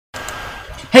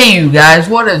Hey you guys,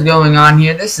 what is going on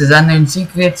here? This is Unknown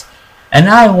Secrets, and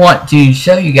I want to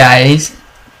show you guys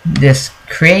this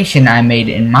creation I made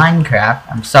in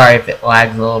Minecraft. I'm sorry if it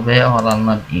lags a little bit. Hold on,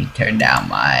 let me turn down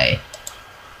my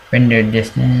render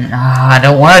distance. I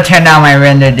don't want to turn down my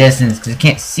render distance because you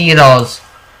can't see it all's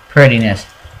prettiness.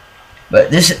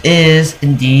 But this is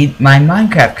indeed my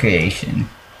Minecraft creation.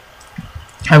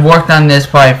 I've worked on this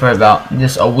probably for about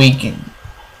just a week,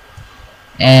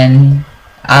 and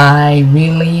I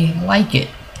really like it.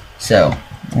 So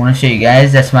I want to show you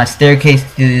guys. That's my staircase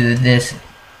to this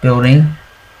building.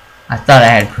 I thought I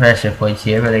had pressure plates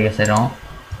here, but I guess I don't.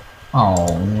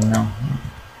 Oh no.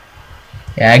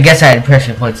 Yeah, I guess I had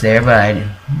pressure plates there, but I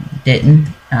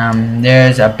didn't.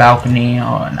 There's a balcony.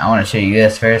 Oh, and I want to show you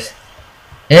this first.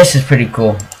 This is pretty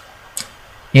cool.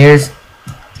 Here's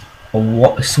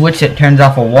a switch that turns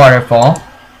off a waterfall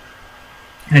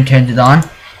and turns it on.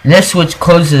 And this switch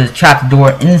closes the trap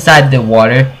door inside the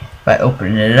water. If I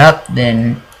open it up,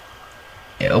 then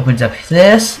it opens up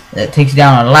this. That takes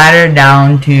down a ladder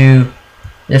down to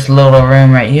this little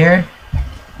room right here.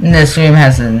 And this room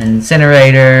has an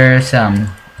incinerator, some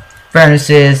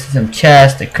furnaces, some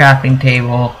chests, a crafting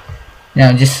table. You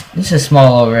know, just a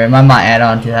small little room. I might add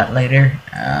on to that later.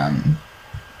 I'm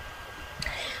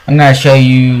going to show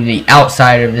you the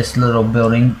outside of this little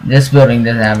building. This building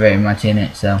doesn't have very much in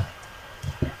it, so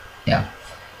yeah.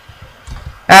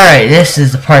 Alright, this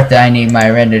is the part that I need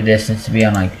my render distance to be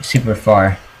on, like, super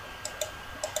far.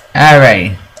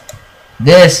 Alright.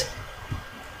 This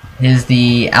is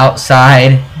the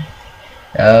outside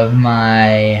of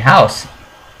my house.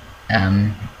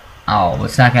 Oh,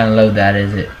 it's not gonna load that,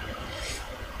 is it?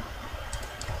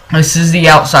 This is the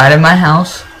outside of my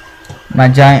house. My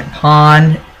giant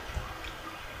pond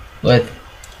with,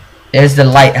 there's the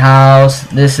lighthouse.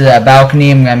 This is a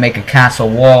balcony. I'm gonna make a castle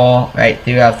wall right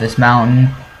throughout this mountain.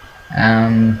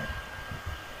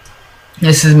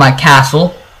 This is my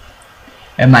castle,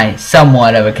 and my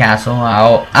somewhat of a castle.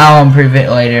 I'll improve it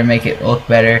later, make it look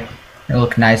better,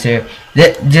 look nicer.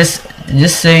 Just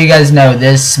so you guys know,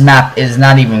 this map is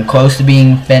not even close to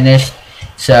being finished,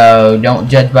 so don't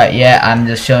judge by it yet. I'm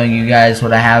just showing you guys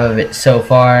what I have of it so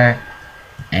far,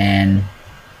 and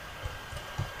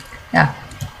yeah.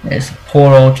 There's a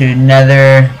portal to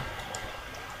Nether.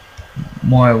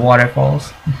 More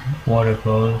waterfalls.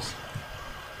 Waterfalls.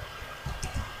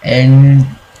 And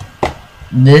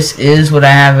this is what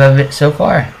I have of it so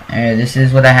far. This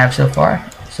is what I have so far.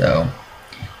 So,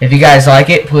 if you guys like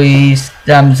it, please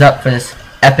thumbs up for this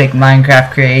epic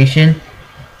Minecraft creation.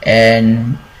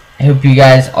 And I hope you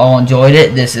guys all enjoyed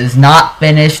it. This is not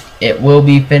finished. It will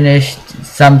be finished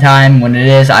sometime. When it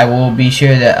is, I will be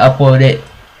sure to upload it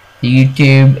to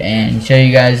YouTube and show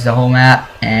you guys the whole map.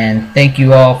 And thank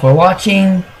you all for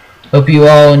watching. Hope you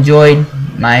all enjoyed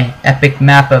my epic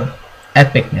map of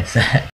epicness.